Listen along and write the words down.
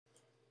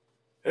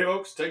Hey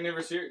folks,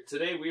 Technivorous here.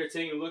 Today we are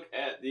taking a look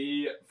at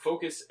the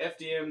Fokoos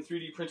FDM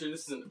 3D printer.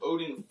 This is an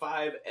Odin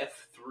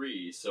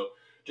 5F3. So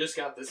just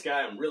got this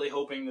guy. I'm really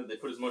hoping that they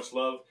put as much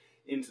love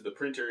into the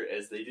printer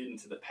as they did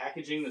into the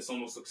packaging. This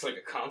almost looks like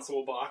a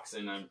console box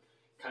and I'm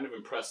kind of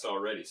impressed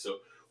already. So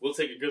we'll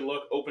take a good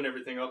look, open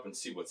everything up and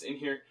see what's in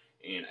here.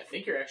 And I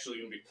think you're actually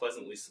going to be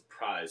pleasantly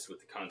surprised with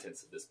the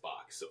contents of this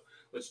box. So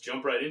let's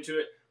jump right into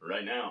it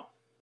right now.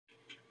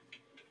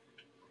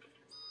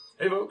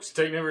 Hey folks,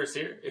 Technivorous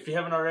here. If you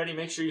haven't already,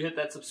 make sure you hit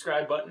that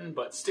subscribe button,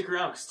 but stick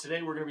around because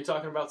today we're going to be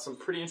talking about some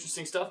pretty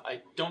interesting stuff I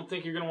don't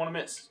think you're going to want to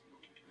miss.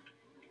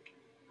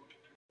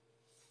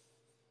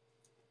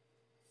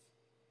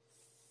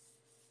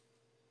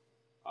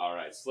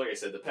 Alright, so like I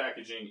said, the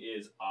packaging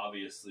is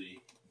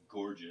obviously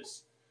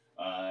gorgeous.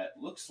 It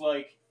looks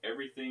like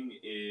everything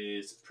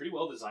is pretty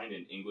well designed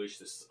in English.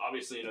 This is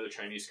obviously another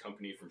Chinese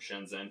company from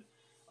Shenzhen.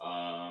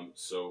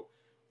 So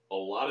a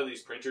lot of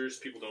these printers,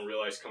 people don't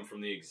realize, come from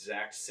the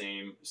exact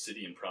same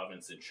city and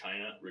province in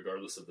China,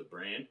 regardless of the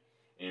brand,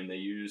 and they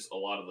use a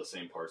lot of the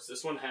same parts.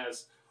 This one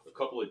has a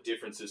couple of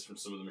differences from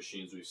some of the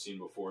machines we've seen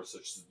before,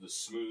 such as the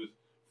smooth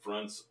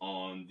fronts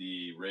on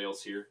the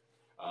rails here,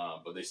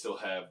 but they still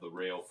have the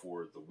rail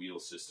for the wheel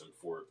system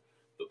for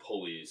the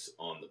pulleys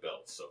on the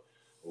belt. So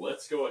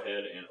let's go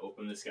ahead and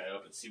open this guy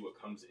up and see what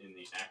comes in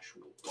the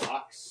actual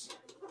box.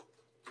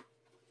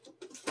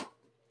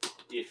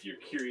 If you're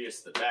curious,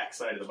 the back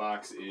side of the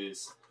box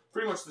is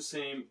pretty much the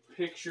same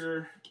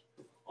picture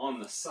on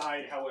the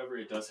side. However,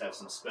 it does have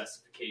some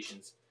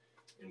specifications,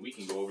 and we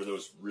can go over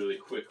those really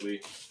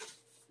quickly.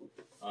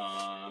 It's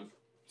going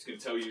to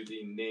tell you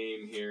the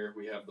name here.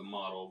 We have the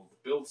model.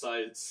 The build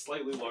size is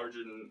slightly larger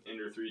than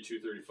Ender 3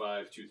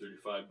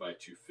 235 by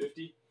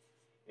 250.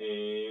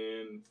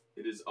 And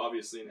it is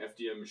obviously an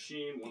FDM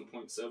machine,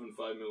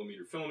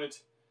 1.75mm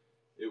filament.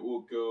 It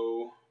will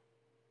go...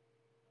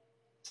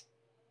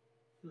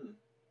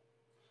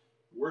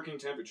 Working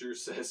temperature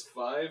says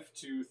 5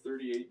 to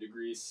 38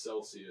 degrees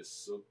Celsius,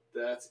 so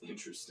that's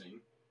interesting.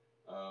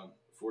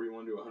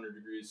 41 to 100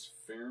 degrees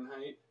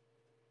Fahrenheit.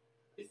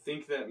 I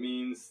think that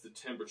means the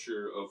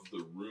temperature of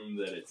the room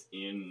that it's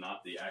in,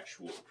 not the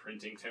actual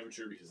printing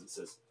temperature, because it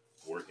says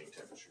working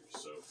temperature.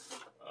 So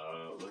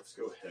let's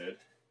go ahead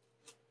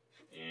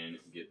and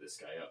get this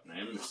guy up. And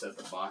I'm going to set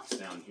the box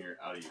down here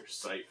out of your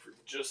sight for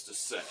just a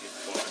second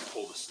while I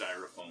pull the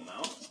styrofoam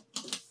out.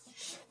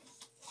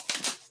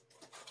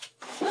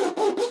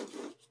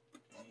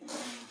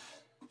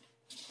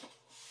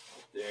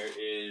 There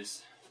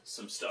is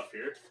some stuff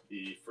here.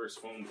 The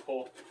first foam to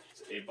pull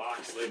is a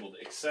box labeled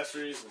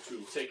accessories, which we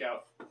will take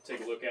out,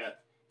 take a look at,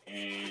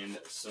 and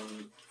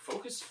some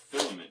Fokoos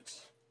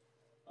filament.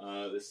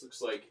 This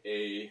looks like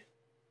a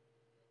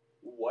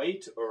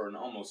white or an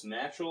almost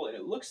natural, and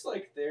it looks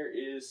like there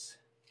is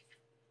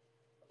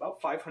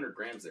about 500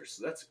 grams there,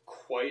 so that's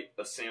quite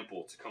a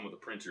sample to come with a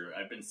printer.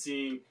 I've been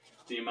seeing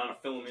the amount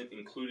of filament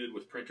included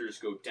with printers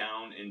go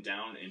down and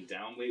down and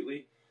down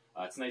lately.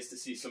 It's nice to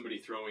see somebody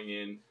throwing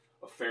in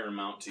a fair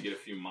amount to get a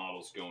few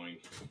models going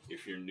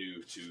if you're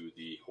new to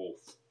the whole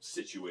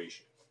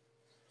situation.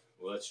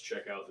 Well, let's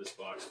check out this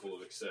box full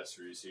of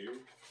accessories here.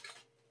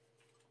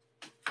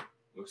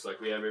 Looks like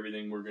we have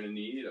everything we're going to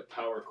need. A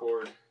power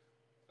cord,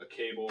 a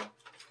cable,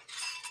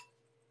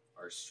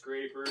 our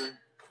scraper,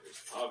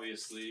 there's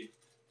obviously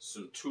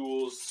some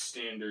tools,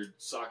 standard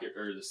socket,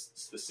 or the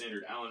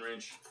standard Allen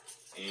wrench,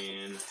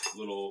 and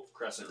little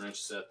crescent wrench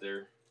set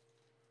there.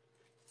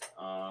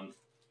 A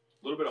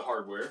little bit of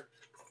hardware.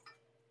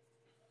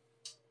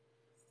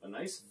 A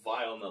nice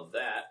vial. Now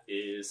that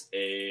is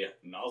a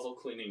nozzle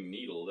cleaning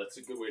needle. That's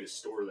a good way to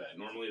store that.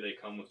 Normally they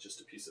come with just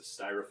a piece of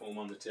styrofoam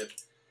on the tip,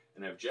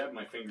 and I've jabbed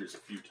my fingers a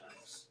few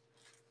times.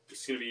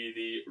 This is going to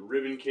be the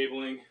ribbon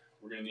cabling.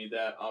 We're going to need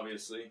that,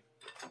 obviously.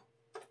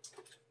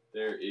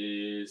 There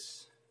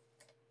is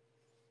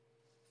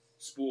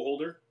spool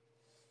holder.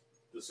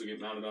 This will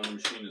get mounted on the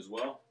machine as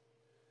well.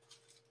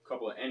 A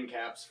couple of end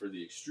caps for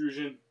the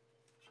extrusion.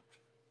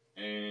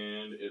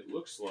 And it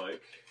looks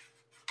like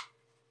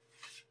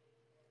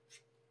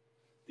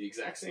the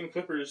exact same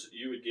clippers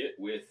you would get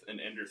with an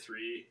Ender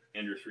 3,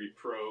 Ender 3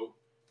 Pro,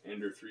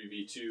 Ender 3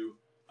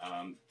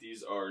 V2.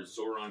 These are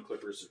Zoron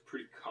clippers, are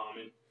pretty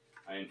common.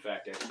 I in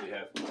fact actually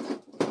have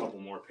a couple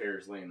more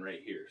pairs laying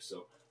right here.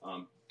 So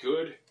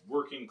good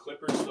working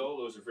clippers though,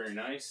 those are very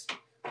nice.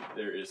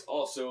 There is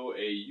also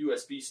a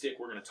USB stick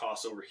we're going to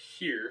toss over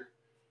here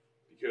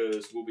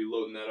because we'll be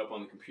loading that up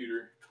on the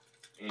computer.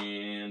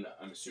 And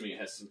I'm assuming it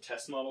has some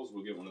test models.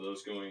 We'll get one of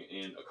those going,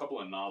 and a couple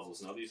of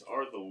nozzles. Now these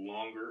are the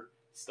longer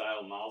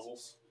style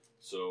nozzles,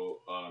 so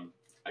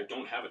I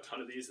don't have a ton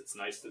of these. It's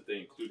nice that they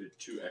included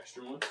 2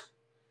 extra ones.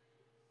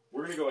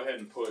 We're going to go ahead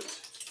and put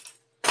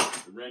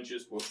the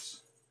wrenches,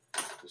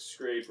 the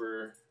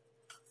scraper,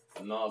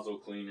 the nozzle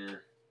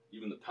cleaner,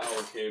 even the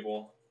power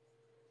cable,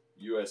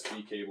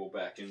 USB cable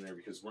back in there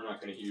because we're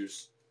not going to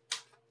use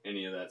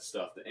any of that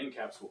stuff. The end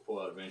caps we'll pull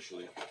out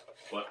eventually.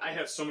 But I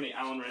have so many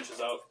Allen wrenches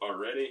out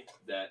already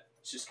that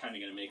it's just kind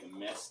of going to make a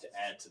mess to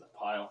add to the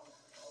pile.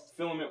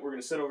 Filament we're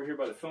going to set over here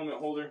by the filament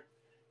holder.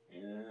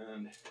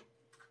 And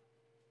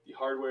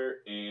hardware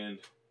and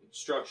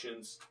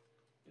instructions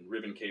and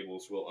ribbon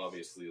cables will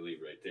obviously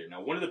leave right there. Now,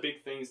 one of the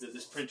big things that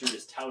this printer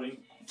is touting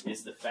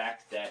is the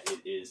fact that it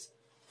is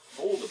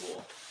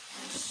foldable,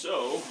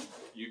 so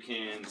you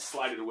can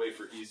slide it away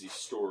for easy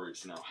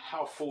storage. Now,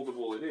 how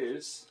foldable it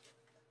is,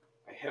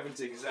 I haven't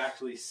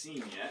exactly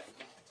seen yet,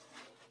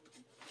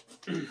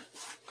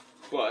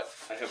 but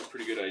I have a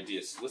pretty good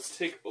idea. So let's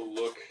take a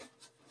look.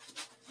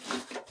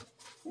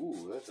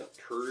 Ooh, that's a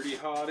pretty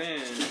hot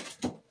end.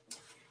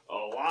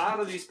 A lot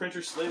of these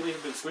printers lately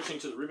have been switching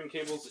to the ribbon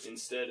cables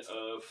instead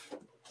of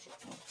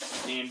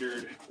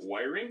standard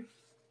wiring.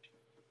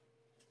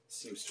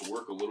 Seems to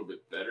work a little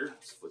bit better.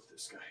 Let's flip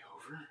this guy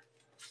over.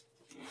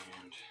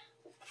 And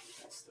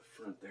that's the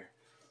front there.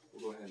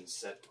 We'll go ahead and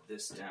set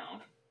this down.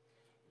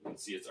 You can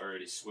see it's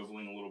already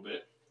swiveling a little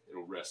bit.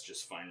 It'll rest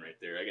just fine right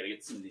there. I gotta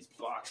get some of these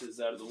boxes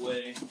out of the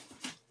way.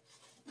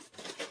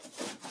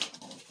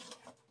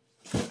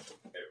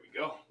 There we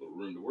go. A little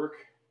room to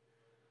work.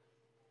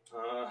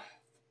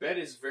 Bed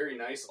is very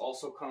nice,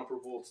 also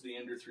comparable to the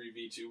Ender 3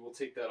 V2. We'll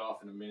take that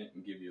off in a minute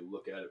and give you a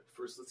look at it.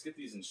 First, let's get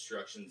these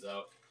instructions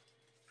out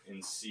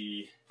and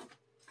see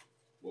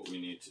what we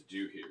need to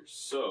do here.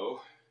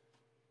 So,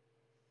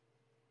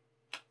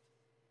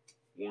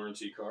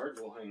 warranty card,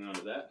 we'll hang on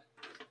to that.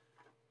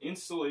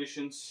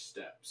 Installation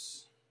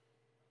steps.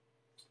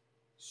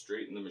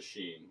 Straighten the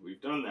machine. We've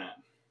done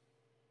that.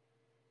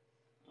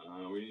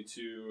 We need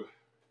to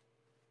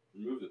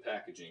remove the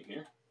packaging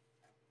here.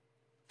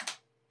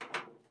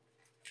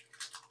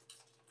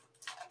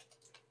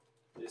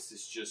 This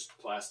is just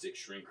plastic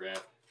shrink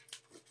wrap.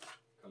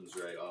 Comes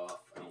right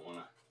off. I don't want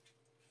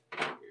to.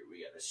 Here,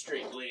 we got a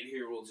straight blade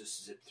here. We'll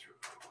just zip through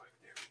real quick.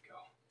 There we go.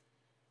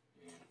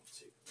 And we'll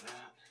take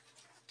that.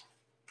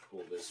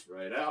 Pull this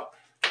right out.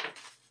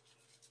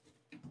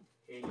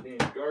 Hang it in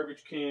the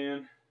garbage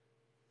can.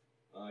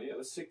 Yeah,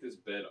 let's take this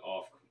bed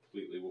off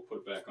completely. We'll put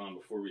it back on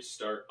before we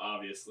start,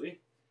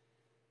 obviously.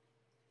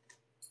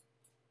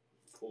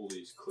 Pull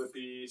these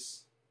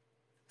clippies.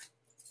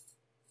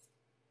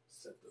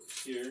 Set those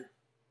here.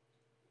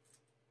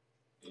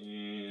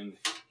 And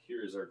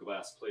here is our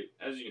glass plate.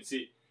 As you can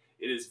see,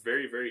 it is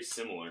very, very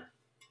similar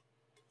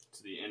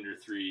to the Ender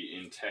 3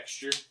 in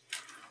texture.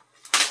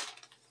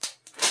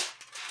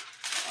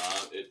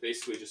 It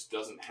basically just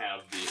doesn't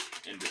have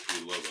the Ender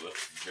 3 logo.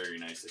 That's very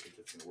nice. I think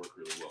that's going to work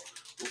really well.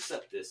 We'll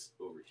set this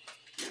over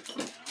here for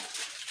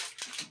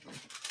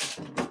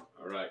now.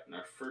 Alright, and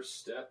our first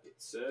step, it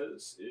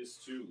says, is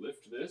to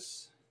lift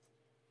this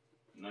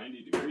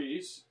 90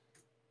 degrees.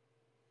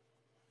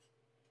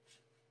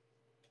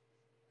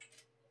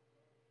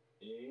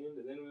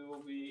 And then we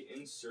will be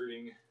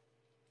inserting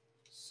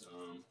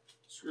some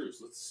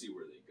screws. Let's see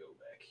where they go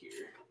back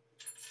here.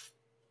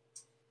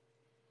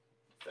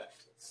 In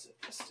fact, let's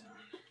set this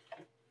down.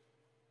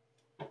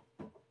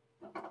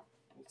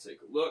 We'll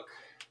take a look.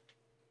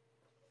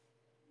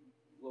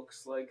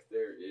 Looks like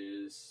there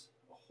is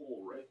a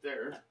hole right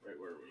there, right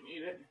where we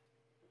need it.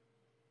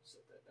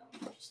 Set that down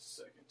for just a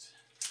second.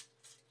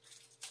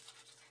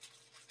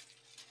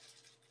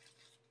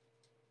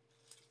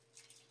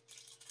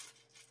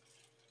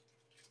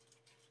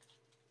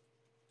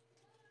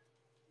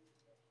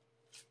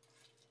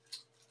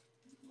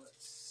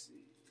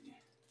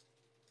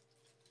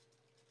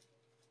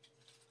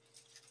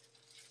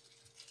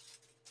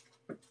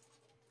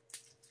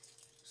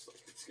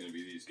 Going to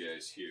be these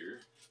guys here.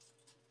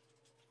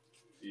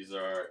 These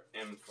are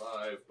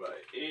M5 by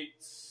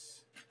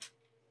 8s.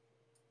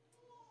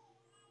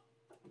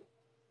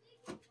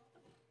 And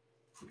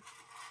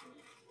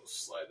we'll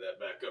slide that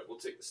back up. We'll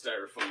take the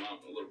styrofoam out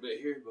in a little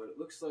bit here, but it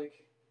looks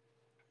like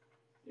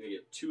you're going to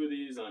get 2 of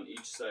these on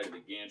each side of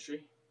the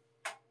gantry.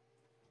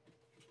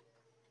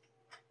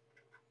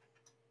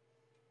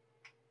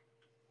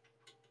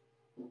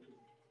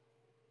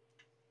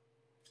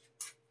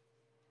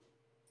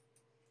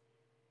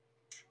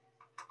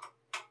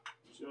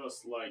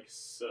 Just like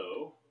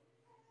so.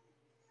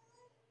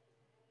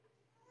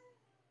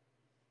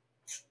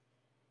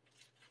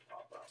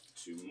 Pop out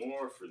 2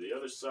 more for the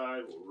other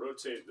side. We'll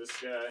rotate this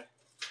guy.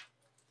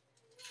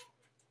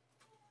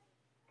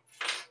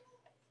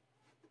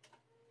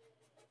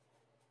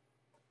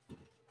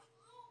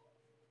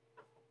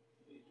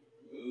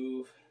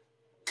 Move.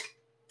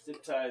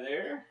 Zip tie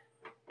there.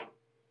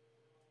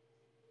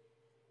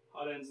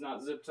 Hot end's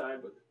not zip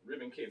tied, but the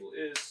ribbon cable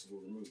is. So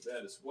we'll remove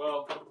that as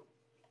well.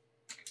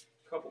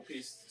 Couple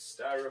pieces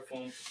of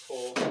styrofoam to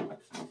pull.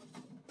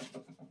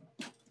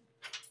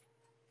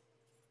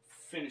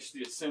 Finish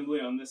the assembly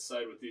on this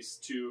side with these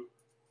 2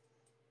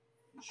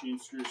 machine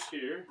screws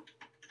here.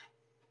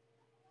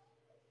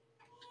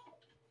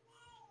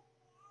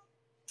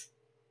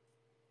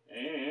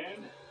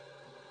 And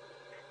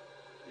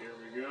here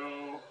we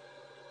go.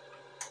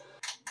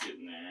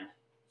 Getting there.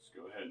 Let's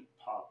go ahead and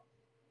pop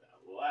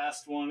that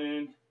last one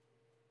in.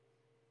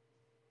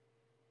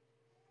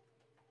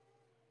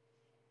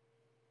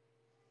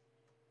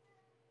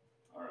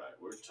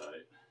 We're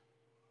tight.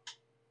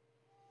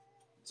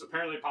 So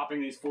apparently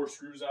popping these 4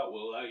 screws out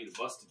will allow you to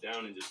bust it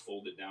down and just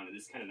fold it down. It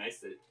is kind of nice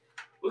that it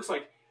looks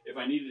like if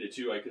I needed it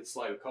to, I could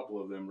slide a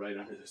couple of them right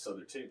under this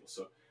other table.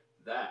 So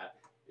that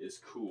is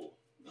cool.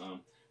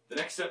 The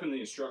next step in the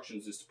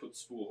instructions is to put the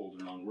spool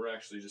holder on. We're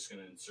actually just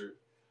going to insert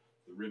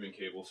the ribbon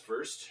cables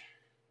first.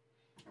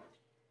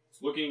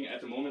 It's looking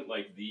at the moment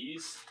like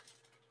these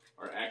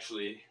are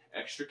actually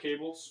extra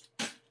cables.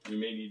 We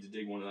may need to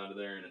dig one out of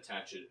there and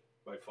attach it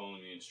by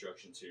following the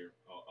instructions here.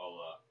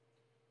 I'll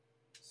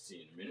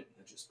see in a minute.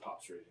 That just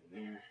pops right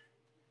in there.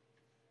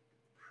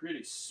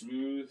 Pretty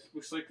smooth.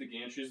 Looks like the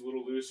gantry is a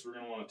little loose. We're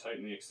going to want to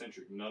tighten the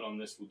eccentric nut on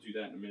this. We'll do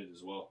that in a minute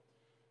as well.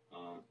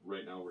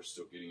 Right now we're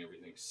still getting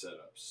everything set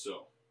up.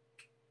 So,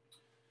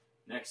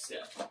 next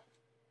step.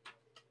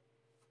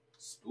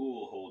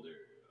 Spool holder.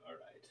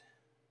 Alright.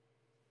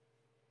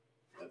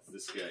 That's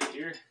this guy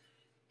here.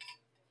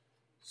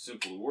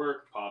 Simple to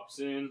work. Pops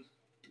in.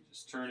 You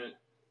just turn it.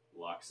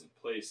 Locks in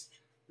place.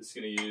 This is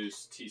going to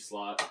use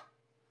T-slot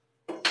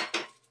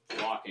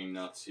locking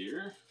nuts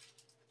here.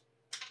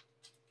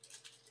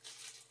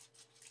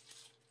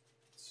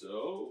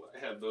 So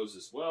I have those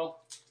as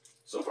well.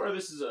 So far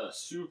this is a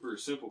super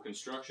simple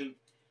construction.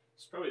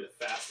 It's probably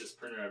the fastest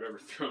printer I've ever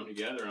thrown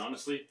together,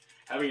 honestly.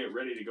 Having it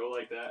ready to go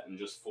like that and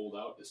just fold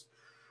out is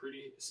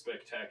pretty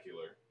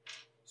spectacular.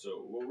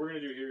 So what we're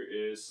going to do here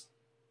is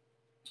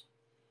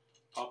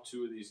pop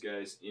two of these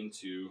guys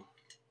into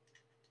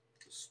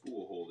the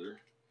spool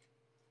holder,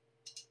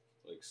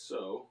 like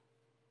so.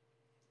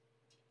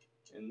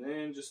 And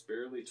then just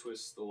barely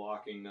twist the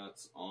locking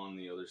nuts on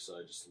the other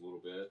side just a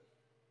little bit.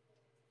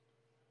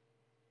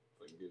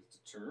 If I can get it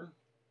to turn.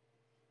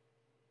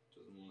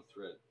 Doesn't want to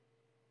thread.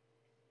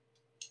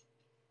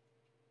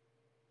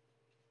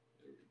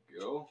 There we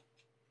go.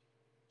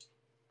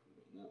 Put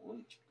it on that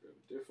one. Grab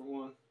a different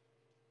one.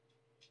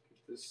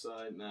 Get this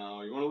side.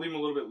 Now you want to leave them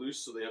a little bit loose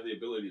so they have the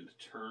ability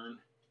to turn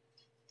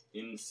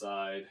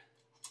inside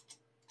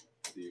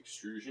the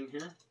extrusion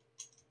here.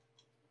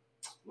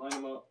 Line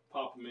them up,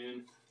 pop them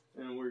in,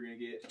 and we're going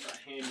to get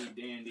a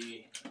handy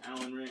dandy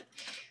Allen wrench.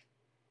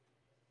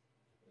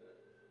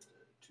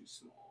 Too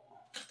small.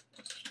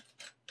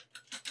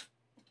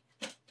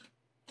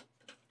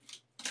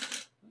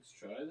 Let's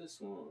try this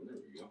one. There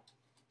we go.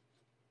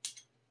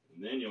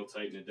 And then you'll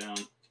tighten it down,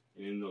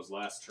 and in those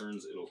last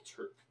turns, it'll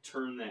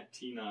turn that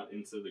T-knot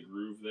into the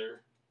groove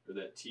there, or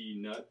that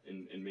T-nut,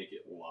 and make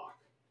it lock,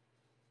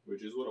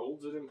 which is what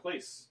holds it in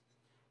place.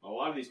 A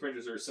lot of these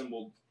printers are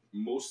assembled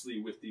mostly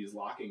with these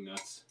locking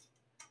nuts.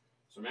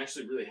 So I'm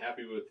actually really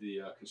happy with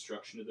the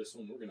construction of this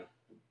one. We're gonna,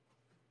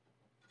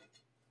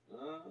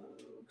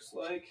 looks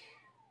like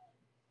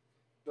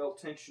belt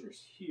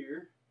tensioners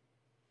here.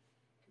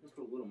 I'm gonna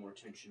put a little more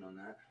tension on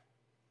that.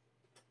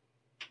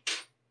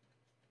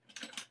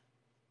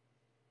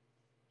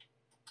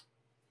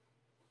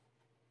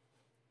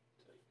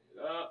 Tighten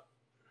it up.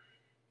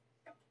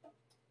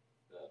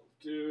 That'll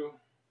do.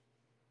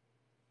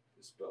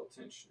 This belt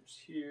tensioner's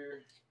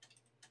here.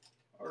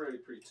 Already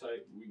pretty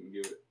tight. We can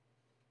give it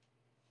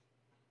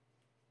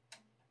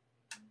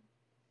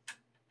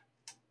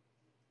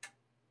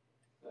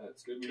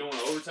that's good. We don't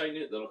want to over tighten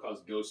it. That'll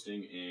cause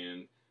ghosting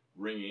and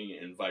ringing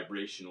and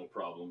vibrational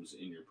problems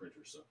in your printer.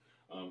 So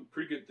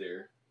pretty good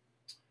there.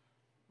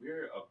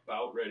 We're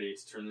about ready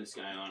to turn this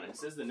guy on. It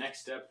says the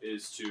next step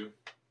is to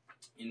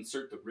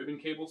insert the ribbon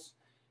cables,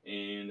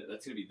 and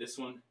that's going to be this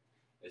one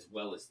as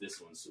well as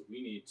this one. So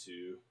we need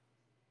to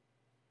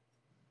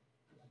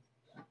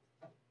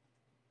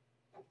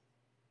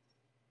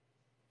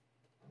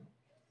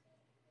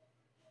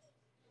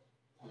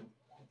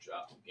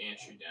drop the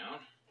gantry down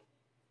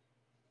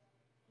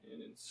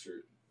and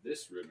insert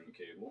this ribbon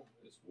cable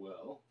as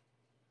well.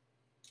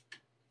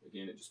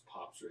 Again, it just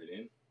pops right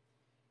in.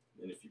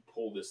 Then if you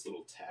pull this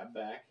little tab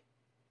back,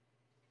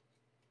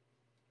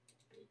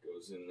 it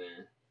goes in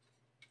there.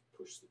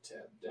 Push the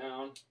tab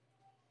down.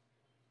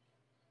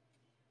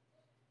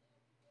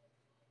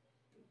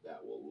 That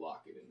will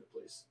lock it into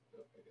place.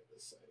 Oh, I got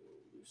this side a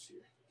little loose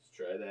here. Let's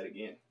try that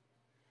again.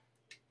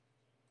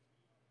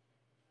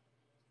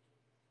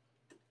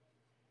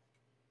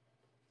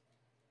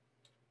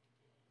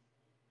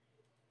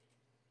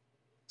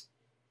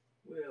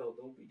 Well,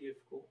 don't be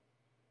difficult.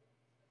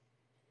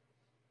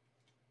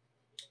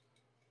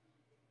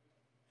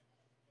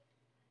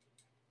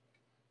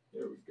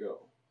 There we go.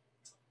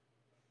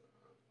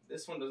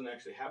 This one doesn't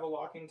actually have a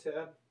locking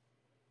tab.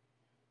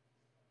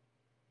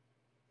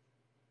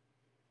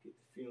 Get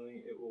the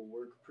feeling it will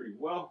work pretty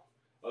well.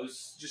 I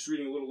was just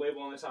reading a little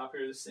label on the top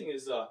here. This thing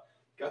is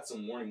got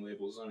some warning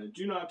labels on it.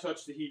 Do not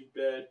touch the heated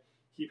bed.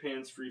 Keep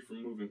hands free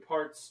from moving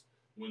parts.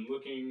 When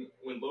loading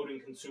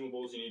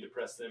consumables, you need to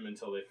press them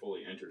until they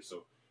fully enter.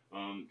 So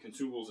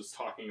consumables is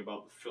talking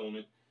about the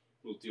filament.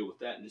 We'll deal with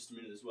that in just a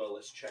minute as well.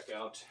 Let's check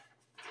out.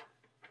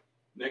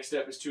 Next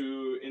step is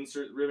to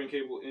insert the ribbon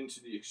cable into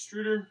the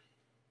extruder.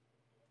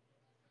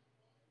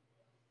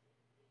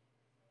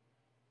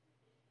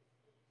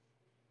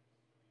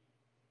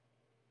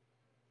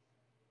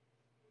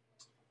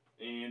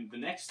 And the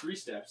next three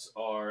steps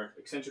are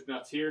eccentric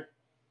nuts here,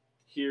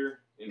 here,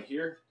 and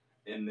here.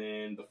 And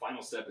then the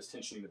final step is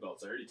tensioning the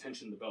belts. I already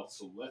tensioned the belts,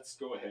 so let's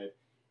go ahead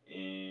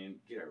and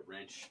get our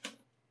wrench wrench.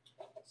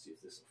 Let's see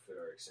if this will fit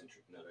our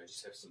eccentric nut. I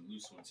just have some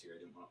loose ones here. I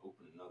didn't want to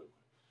open another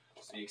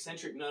one. So the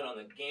eccentric nut on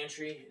the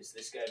gantry is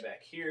this guy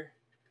back here.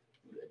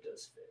 Ooh, that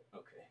does fit.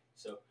 Okay,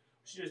 so what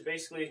you do is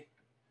basically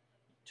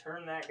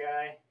turn that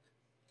guy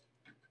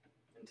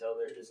until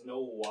there is no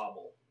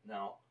wobble.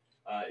 Now,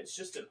 it's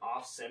just an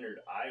off-centered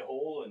eye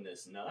hole in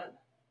this nut.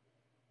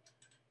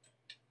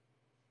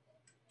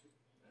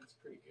 That's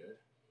pretty good.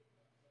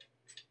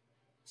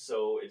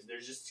 So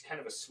there's just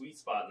kind of a sweet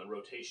spot in the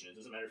rotation. It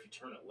doesn't matter if you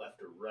turn it left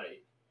or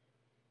right.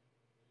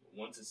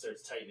 Once it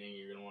starts tightening,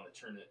 you're going to want to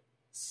turn it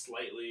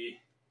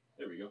slightly.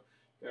 There we go.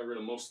 Got rid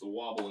of most of the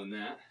wobble in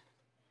that.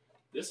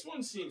 This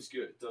one seems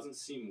good. It doesn't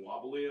seem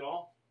wobbly at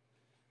all.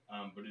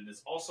 But it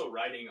is also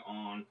riding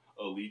on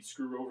a lead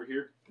screw over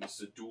here.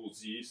 This is a dual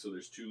Z, so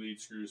there's 2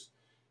 lead screws.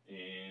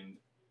 And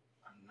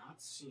I'm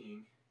not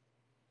seeing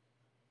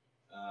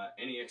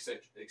any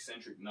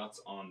eccentric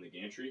nuts on the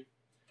gantry.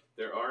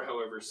 There are,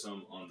 however,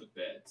 some on the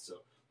bed. So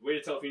the way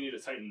to tell if you need to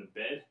tighten the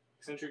bed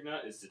eccentric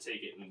nut is to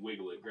take it and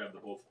wiggle it. Grab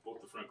both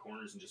the front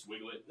corners and just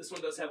wiggle it. This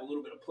one does have a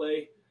little bit of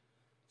play.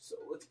 So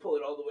let's pull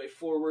it all the way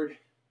forward.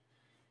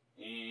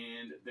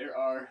 And there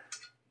are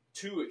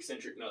 2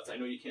 eccentric nuts. I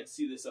know you can't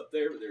see this up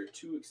there, but there are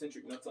 2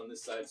 eccentric nuts on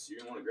this side. So you're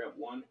going to want to grab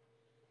one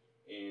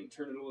and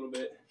turn it a little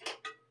bit.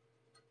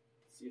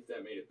 See if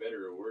that made it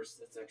better or worse.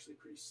 That's actually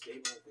pretty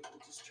stable. I think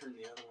we'll just turn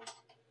the other one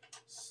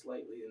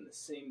slightly in the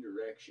same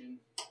direction.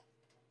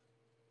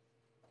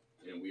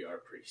 And we are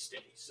pretty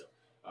steady. So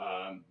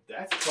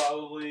that's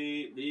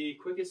probably the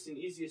quickest and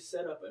easiest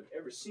setup I've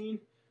ever seen.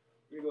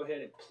 We're going to go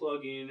ahead and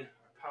plug in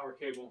our power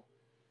cable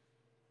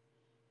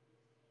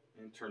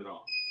and turn it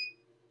on.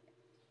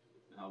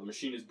 Now the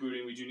machine is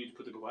booting. We do need to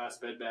put the glass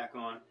bed back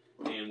on,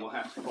 and we'll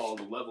have to follow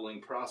the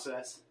leveling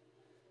process.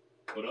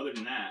 But other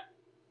than that,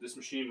 this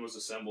machine was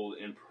assembled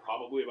in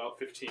probably about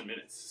 15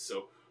 minutes.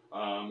 So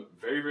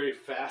very, very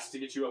fast to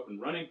get you up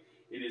and running.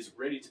 It is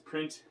ready to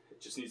print.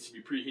 It just needs to be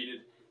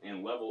preheated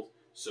and leveled.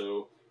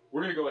 So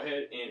we're going to go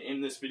ahead and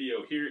end this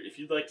video here. If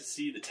you'd like to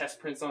see the test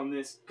prints on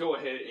this, go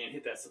ahead and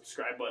hit that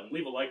subscribe button.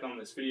 Leave a like on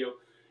this video,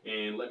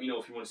 and let me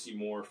know if you want to see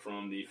more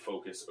from the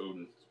Fokoos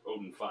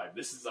Odin 5.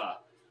 This is a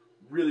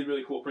really,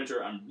 really cool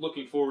printer. I'm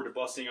looking forward to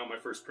busting out my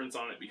first prints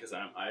on it because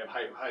I have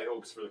high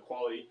hopes for the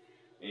quality.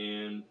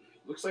 And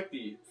it looks like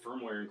the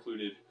firmware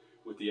included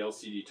with the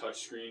LCD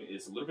touchscreen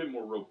is a little bit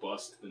more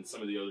robust than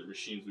some of the other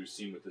machines we've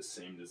seen with the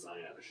same design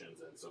out of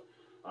Shenzhen. So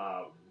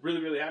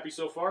really, really happy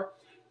so far.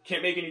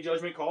 Can't make any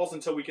judgment calls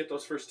until we get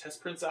those first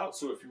test prints out.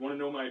 So if you want to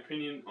know my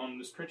opinion on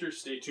this printer,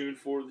 stay tuned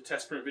for the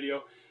test print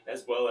video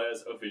as well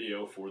as a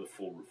video for the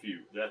full review.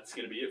 That's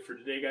going to be it for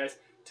today, guys.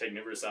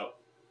 Technivorous out.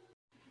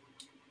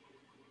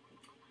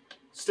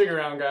 Stick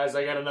around, guys.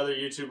 I got another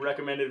YouTube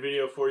recommended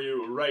video for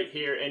you right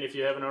here. And if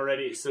you haven't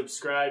already,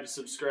 subscribe.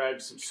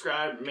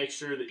 Make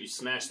sure that you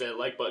smash that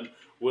like button.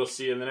 We'll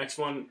see you in the next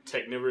one.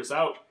 Technivorous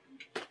out.